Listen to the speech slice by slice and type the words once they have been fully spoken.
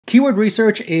Keyword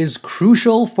research is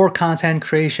crucial for content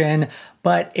creation,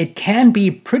 but it can be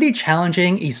pretty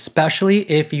challenging, especially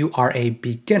if you are a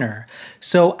beginner.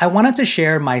 So I wanted to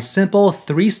share my simple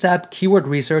 3-step keyword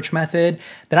research method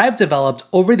that I've developed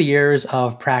over the years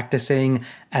of practicing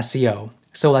SEO.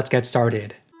 So let's get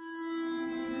started.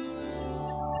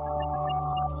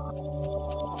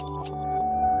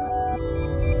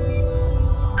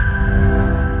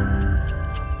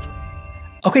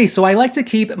 Okay, so I like to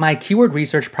keep my keyword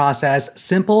research process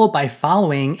simple by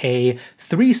following a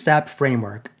 3-step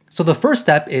framework. So the first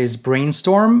step is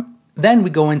brainstorm, then we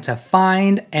go into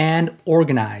find and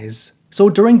organize.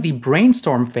 So during the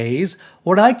brainstorm phase,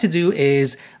 what I like to do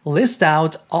is list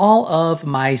out all of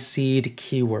my seed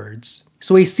keywords.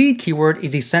 So a seed keyword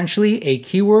is essentially a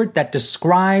keyword that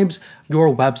describes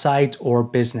your website or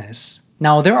business.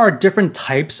 Now, there are different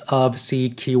types of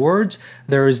seed keywords.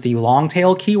 There's the long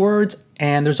tail keywords,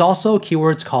 and there's also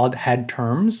keywords called head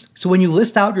terms. So when you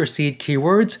list out your seed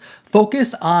keywords,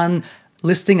 focus on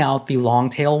listing out the long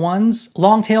tail ones.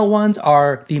 Long tail ones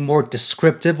are the more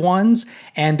descriptive ones,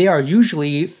 and they are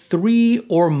usually 3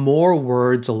 or more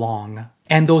words long.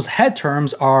 And those head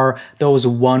terms are those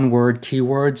one-word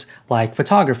keywords like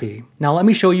photography. Now let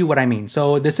me show you what I mean.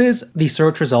 So this is the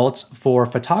search results for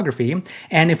photography.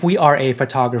 And if we are a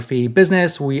photography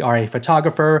business, we are a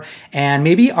photographer, and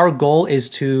maybe our goal is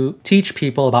to teach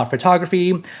people about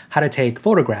photography, how to take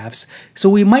photographs. So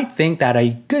we might think that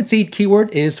a good seed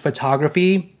keyword is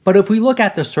photography. But if we look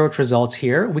at the search results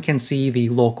here, we can see the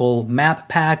local map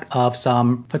pack of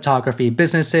some photography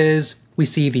businesses. We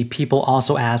see the people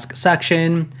also ask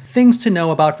section, things to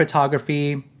know about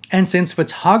photography. And since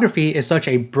photography is such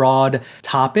a broad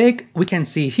topic, we can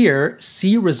see here,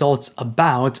 see results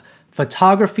about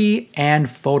photography and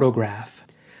photograph.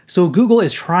 So Google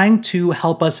is trying to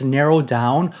help us narrow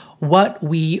down what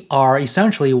we are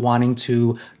essentially wanting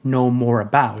to know more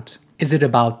about. Is it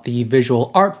about the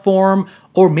visual art form?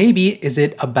 Or maybe is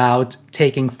it about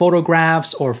taking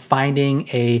photographs or finding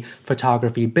a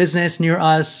photography business near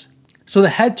us? So the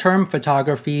head term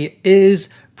photography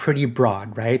is pretty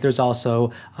broad, right? There's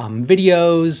also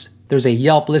videos, there's a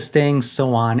Yelp listing,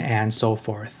 so on and so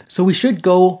forth. So we should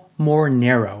go more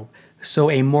narrow.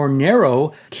 So a more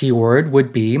narrow keyword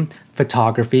would be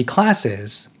photography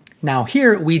classes. Now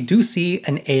here we do see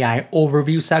an AI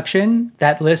overview section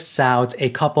that lists out a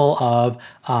couple of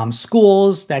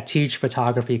schools that teach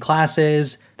photography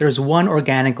classes. There's one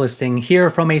organic listing here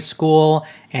from a school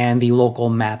and the local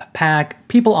map pack.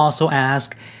 People also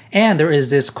ask, and there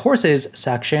is this courses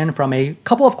section from a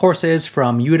couple of courses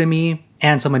from Udemy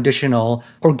and some additional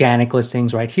organic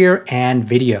listings right here and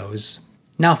videos.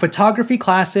 Now, photography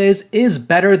classes is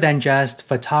better than just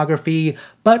photography,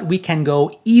 but we can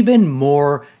go even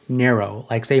more narrow.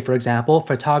 Like say, for example,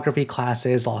 photography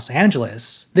classes Los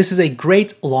Angeles. This is a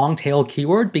great long tail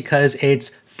keyword because it's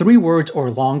 3 words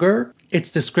or longer. It's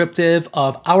descriptive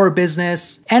of our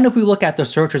business. And if we look at the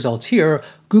search results here,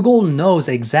 Google knows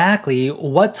exactly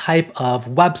what type of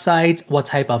website, what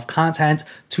type of content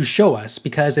to show us.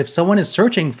 Because if someone is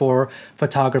searching for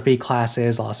photography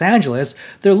classes Los Angeles,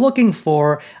 they're looking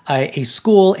for a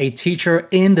school, a teacher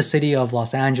in the city of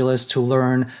Los Angeles to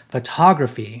learn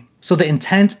photography. So the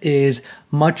intent is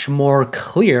much more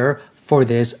clear for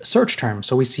this search term.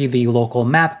 So we see the local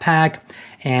map pack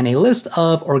and a list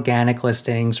of organic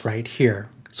listings right here.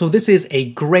 So this is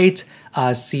a great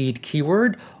seed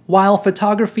keyword, while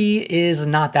photography is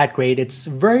not that great. It's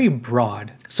very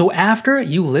broad. So after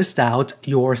you list out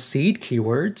your seed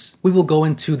keywords, we will go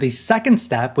into the second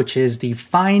step, which is the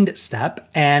find step.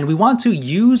 And we want to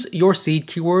use your seed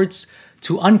keywords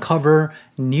to uncover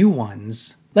new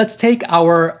ones. Let's take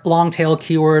our long tail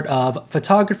keyword of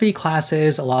photography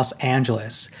classes Los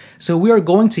Angeles. So we are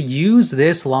going to use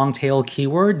this long tail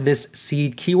keyword, this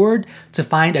seed keyword, to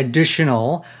find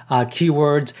additional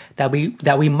keywords that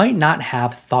we might not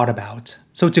have thought about.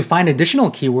 So to find additional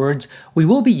keywords, we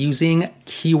will be using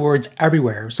Keywords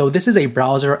Everywhere. So this is a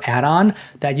browser add-on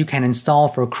that you can install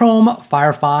for Chrome,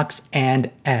 Firefox, and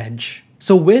Edge.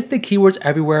 So with the Keywords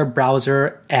Everywhere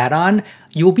browser add-on,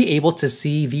 you'll be able to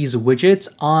see these widgets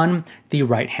on the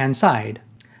right-hand side.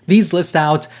 These list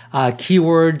out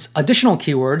keywords, additional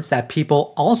keywords that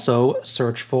people also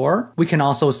search for. We can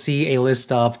also see a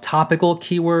list of topical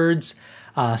keywords,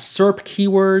 SERP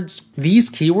keywords. These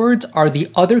keywords are the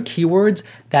other keywords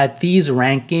that these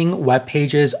ranking web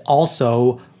pages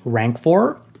also rank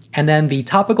for. And then the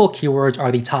topical keywords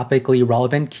are the topically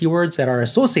relevant keywords that are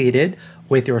associated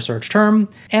with your search term.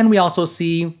 And we also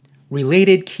see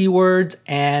related keywords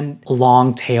and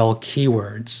long tail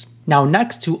keywords. Now,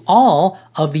 next to all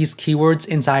of these keywords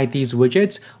inside these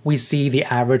widgets, we see the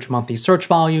average monthly search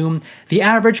volume, the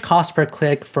average cost per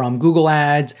click from Google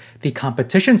Ads, the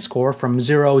competition score from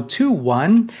 0 to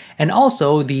 1, and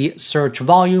also the search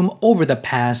volume over the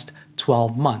past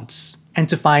 12 months. And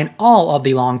to find all of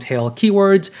the long tail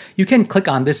keywords, you can click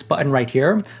on this button right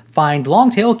here, find long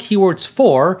tail keywords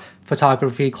for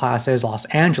photography classes Los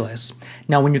Angeles.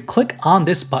 Now, when you click on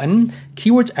this button,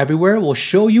 Keywords Everywhere will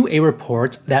show you a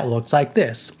report that looks like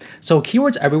this. So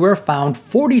Keywords Everywhere found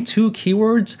 42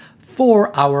 keywords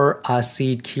for our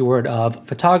seed keyword of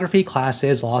photography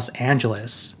classes Los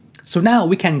Angeles. So now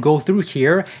we can go through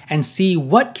here and see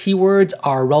what keywords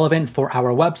are relevant for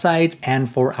our website and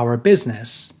for our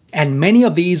business. And many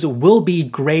of these will be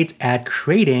great at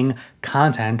creating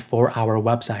content for our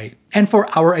website. And for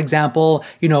our example,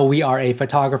 we are a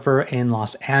photographer in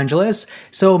Los Angeles,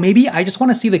 so maybe I just want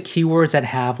to see the keywords that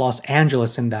have Los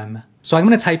Angeles in them. So I'm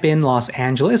going to type in Los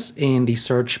Angeles in the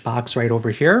search box right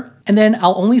over here, and then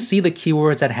I'll only see the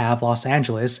keywords that have Los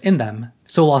Angeles in them.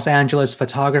 So Los Angeles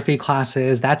photography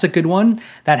classes, that's a good one.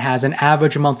 That has an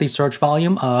average monthly search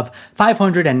volume of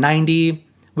 590.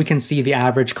 We can see the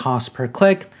average cost per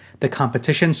click, the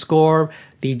competition score,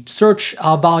 the search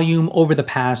volume over the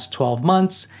past 12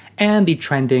 months, and the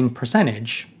trending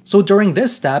percentage. So during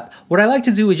this step, what I like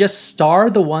to do is just star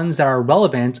the ones that are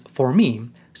relevant for me.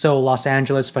 So Los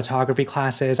Angeles photography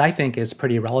classes, I think, is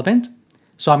pretty relevant.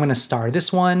 So I'm going to star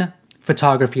this one.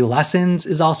 Photography lessons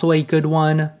is also a good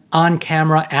one.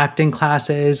 On-camera acting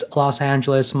classes, Los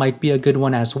Angeles might be a good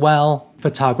one as well.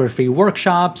 Photography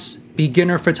workshops,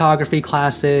 beginner photography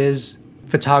classes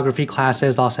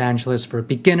Los Angeles for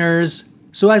beginners.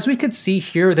 So as we could see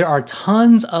here, there are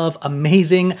tons of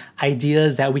amazing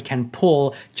ideas that we can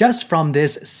pull just from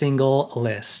this single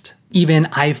list. Even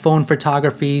iPhone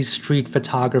photography, street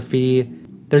photography,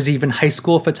 there's even high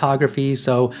school photography,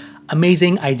 so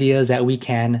amazing ideas that we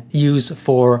can use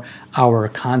for our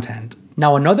content.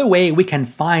 Now, another way we can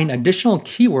find additional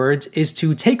keywords is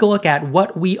to take a look at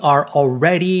what we are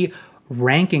already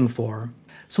ranking for.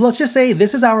 So let's just say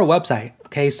this is our website,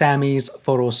 okay, Sammy's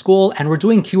Photo School, and we're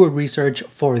doing keyword research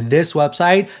for this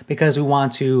website because we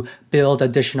want to build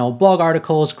additional blog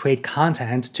articles, create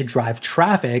content to drive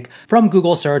traffic from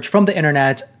Google search, from the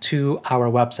internet to our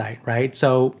website, right?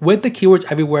 So with the Keywords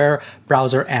Everywhere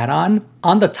browser add-on,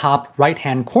 on the top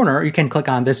right-hand corner, you can click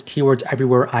on this Keywords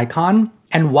Everywhere icon.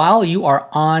 And while you are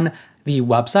on the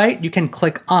website, you can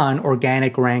click on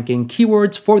organic ranking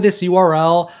keywords for this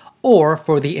URL or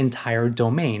for the entire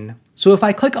domain. So if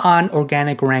I click on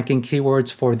organic ranking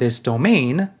keywords for this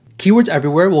domain, Keywords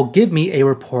Everywhere will give me a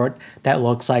report that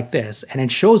looks like this, and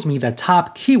it shows me the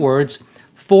top keywords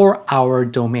for our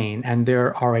domain. And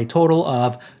there are a total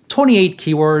of 28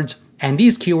 keywords, and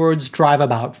these keywords drive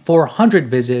about 400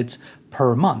 visits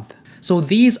per month. So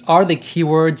these are the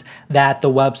keywords that the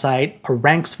website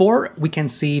ranks for. We can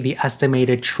see the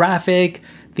estimated traffic,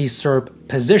 the SERP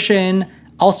position,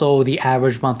 also the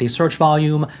average monthly search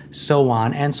volume, so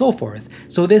on and so forth.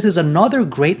 So this is another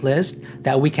great list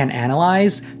that we can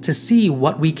analyze to see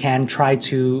what we can try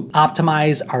to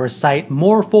optimize our site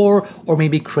more for, or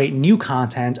maybe create new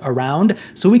content around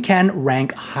so we can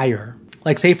rank higher.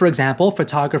 Like say, for example,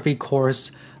 photography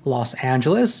course Los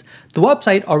Angeles. The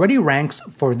website already ranks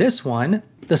for this one.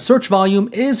 The search volume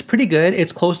is pretty good.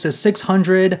 It's close to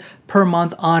 600 per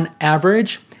month on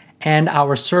average. And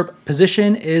our SERP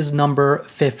position is number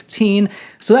 15.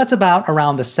 So that's about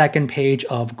around the second page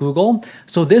of Google.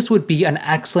 So this would be an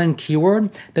excellent keyword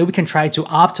that we can try to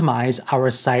optimize our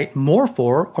site more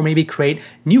for, or maybe create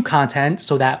new content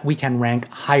so that we can rank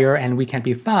higher and we can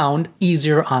be found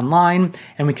easier online,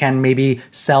 and we can maybe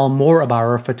sell more of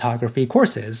our photography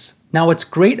courses. Now, what's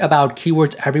great about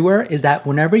Keywords Everywhere is that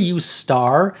whenever you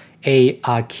star a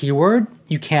keyword,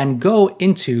 you can go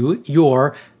into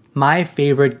your My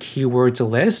Favorite Keywords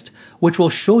list, which will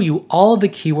show you all of the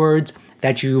keywords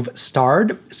that you've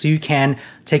starred. So you can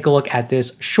take a look at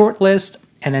this short list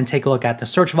and then take a look at the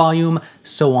search volume,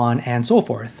 so on and so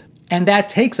forth. And that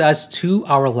takes us to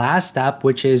our last step,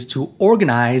 which is to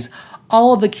organize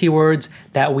all of the keywords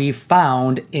that we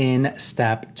found in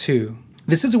step 2.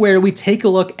 This is where we take a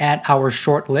look at our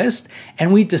short list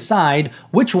and we decide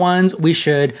which ones we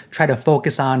should try to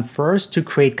focus on first to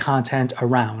create content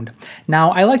around.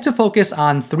 Now, I like to focus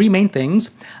on 3 main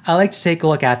things. I like to take a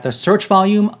look at the search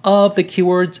volume of the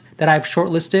keywords that I've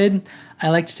shortlisted. I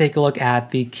like to take a look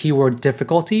at the keyword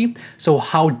difficulty, so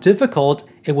how difficult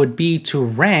it would be to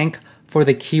rank for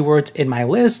the keywords in my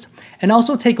list, and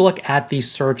also take a look at the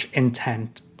search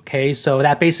intent. Okay, so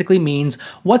that basically means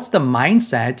what's the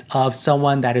mindset of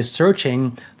someone that is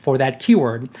searching for that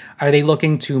keyword. Are they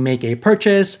looking to make a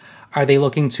purchase? Are they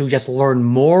looking to just learn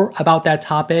more about that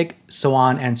topic? So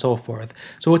on and so forth.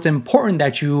 So it's important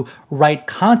that you write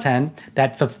content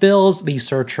that fulfills the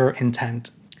searcher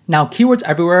intent. Now, Keywords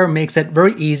Everywhere makes it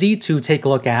very easy to take a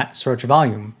look at search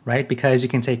volume, right? Because you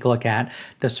can take a look at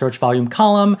the search volume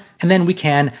column, and then we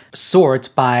can sort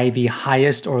by the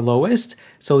highest or lowest.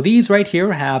 So these right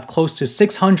here have close to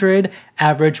 600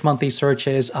 average monthly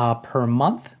searches per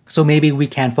month. So maybe we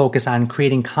can focus on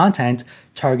creating content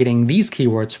targeting these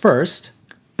keywords first.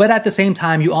 But at the same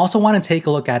time, you also want to take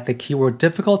a look at the keyword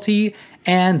difficulty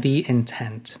and the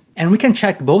intent. And we can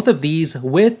check both of these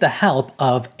with the help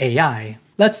of AI.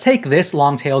 Let's take this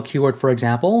long tail keyword, for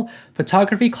example,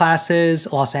 photography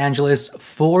classes, Los Angeles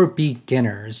for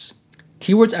beginners.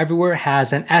 Keywords Everywhere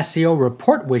has an SEO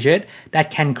report widget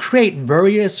that can create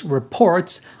various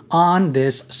reports on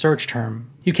this search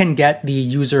term. You can get the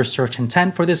user search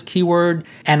intent for this keyword,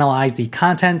 analyze the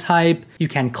content type. You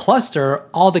can cluster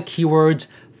all the keywords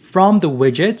from the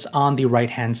widgets on the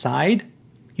right-hand side.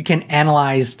 You can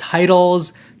analyze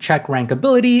titles, check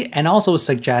rankability, and also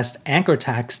suggest anchor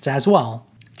texts as well.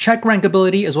 Check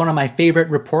rankability is one of my favorite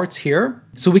reports here.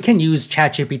 So we can use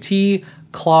ChatGPT,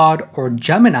 Claude, or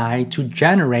Gemini to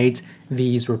generate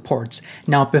these reports.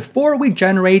 Now, before we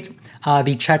generate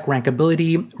the check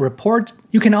rankability report,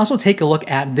 you can also take a look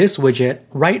at this widget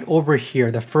right over here,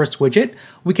 the first widget.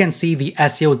 We can see the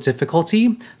SEO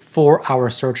difficulty for our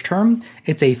search term.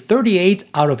 It's a 38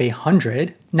 out of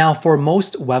 100. Now, for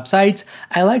most websites,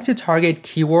 I like to target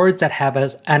keywords that have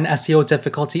an SEO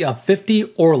difficulty of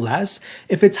 50 or less.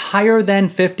 If it's higher than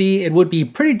 50, it would be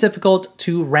pretty difficult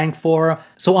to rank for.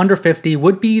 So under 50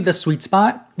 would be the sweet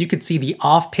spot. You could see the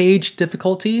off-page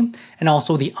difficulty and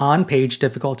also the on-page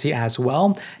difficulty as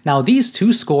well. Now, these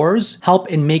two scores help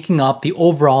in making up the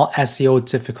overall SEO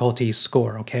difficulty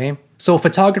score, okay? So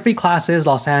photography classes,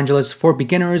 Los Angeles for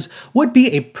beginners would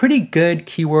be a pretty good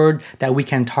keyword that we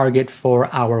can target for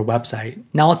our website.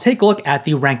 Now let's take a look at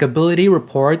the rankability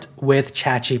report with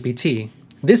ChatGPT.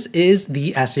 This is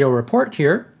the SEO report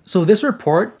here. So this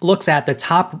report looks at the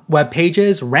top web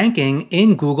pages ranking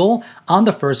in Google on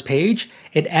the first page.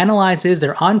 It analyzes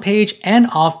their on-page and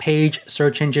off-page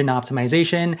search engine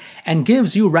optimization and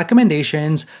gives you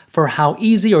recommendations for how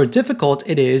easy or difficult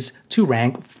it is to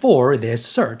rank for this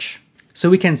search. So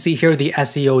we can see here the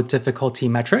SEO difficulty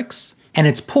metrics, and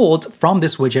it's pulled from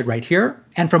this widget right here.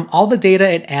 And from all the data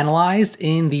it analyzed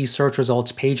in the search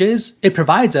results pages, it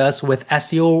provides us with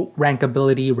SEO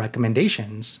rankability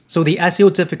recommendations. So the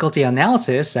SEO difficulty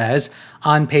analysis says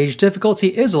on-page difficulty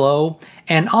is low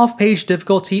and off-page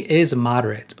difficulty is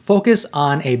moderate. Focus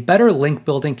on a better link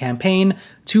building campaign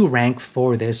to rank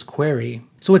for this query.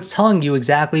 So it's telling you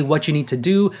exactly what you need to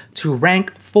do to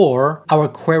rank for our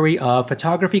query of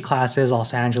photography classes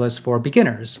Los Angeles for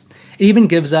beginners. It even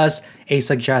gives us a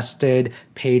suggested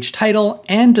page title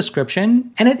and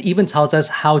description, and it even tells us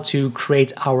how to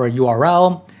create our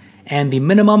URL and the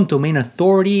minimum domain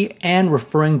authority and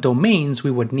referring domains we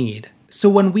would need. So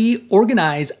when we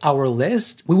organize our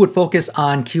list, we would focus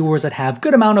on keywords that have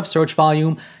good amount of search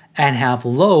volume and have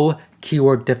low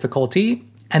keyword difficulty.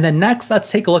 And then next,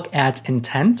 let's take a look at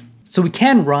intent. So we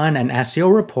can run an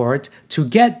SEO report to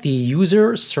get the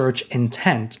user search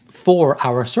intent for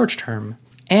our search term.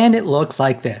 And it looks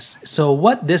like this. So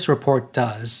what this report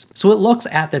does, so it looks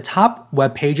at the top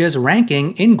web pages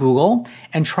ranking in Google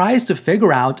and tries to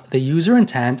figure out the user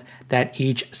intent that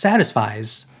each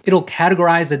satisfies. It'll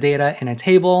categorize the data in a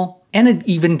table, and it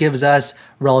even gives us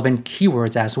relevant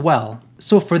keywords as well.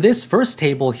 So for this first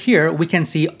table here, we can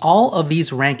see all of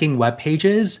these ranking web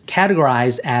pages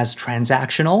categorized as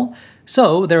transactional.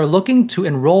 So they're looking to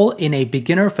enroll in a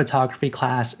beginner photography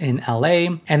class in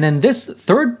LA. And then this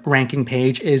third ranking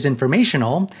page is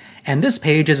informational. And this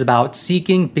page is about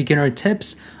seeking beginner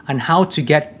tips on how to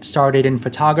get started in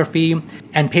photography.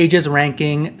 And pages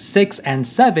ranking 6 and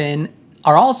 7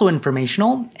 are also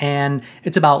informational, and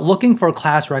it's about looking for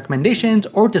class recommendations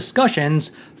or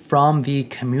discussions from the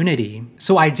community.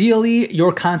 So ideally,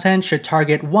 your content should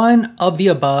target one of the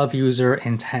above user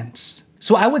intents.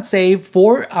 So I would say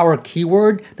for our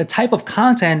keyword, the type of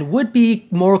content would be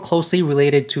more closely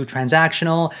related to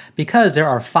transactional because there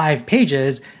are 5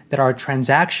 pages that are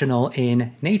transactional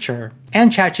in nature.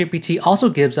 And ChatGPT also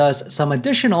gives us some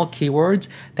additional keywords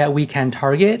that we can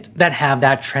target that have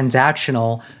that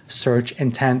transactional search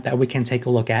intent that we can take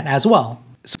a look at as well.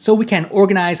 So we can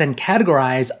organize and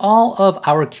categorize all of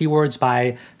our keywords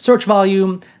by search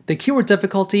volume, the keyword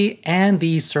difficulty, and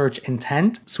the search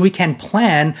intent, so we can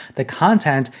plan the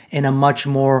content in a much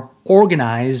more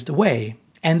organized way.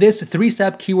 And this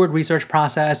 3-step keyword research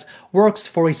process works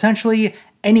for essentially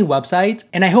any website,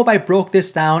 and I hope I broke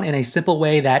this down in a simple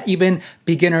way that even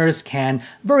beginners can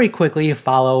very quickly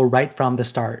follow right from the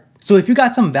start. So if you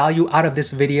got some value out of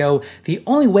this video, the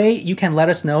only way you can let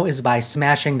us know is by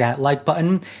smashing that like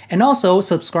button, and also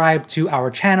subscribe to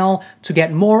our channel to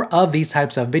get more of these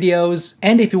types of videos.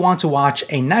 And if you want to watch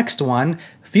a next one,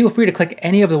 feel free to click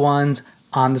any of the ones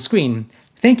on the screen.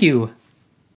 Thank you.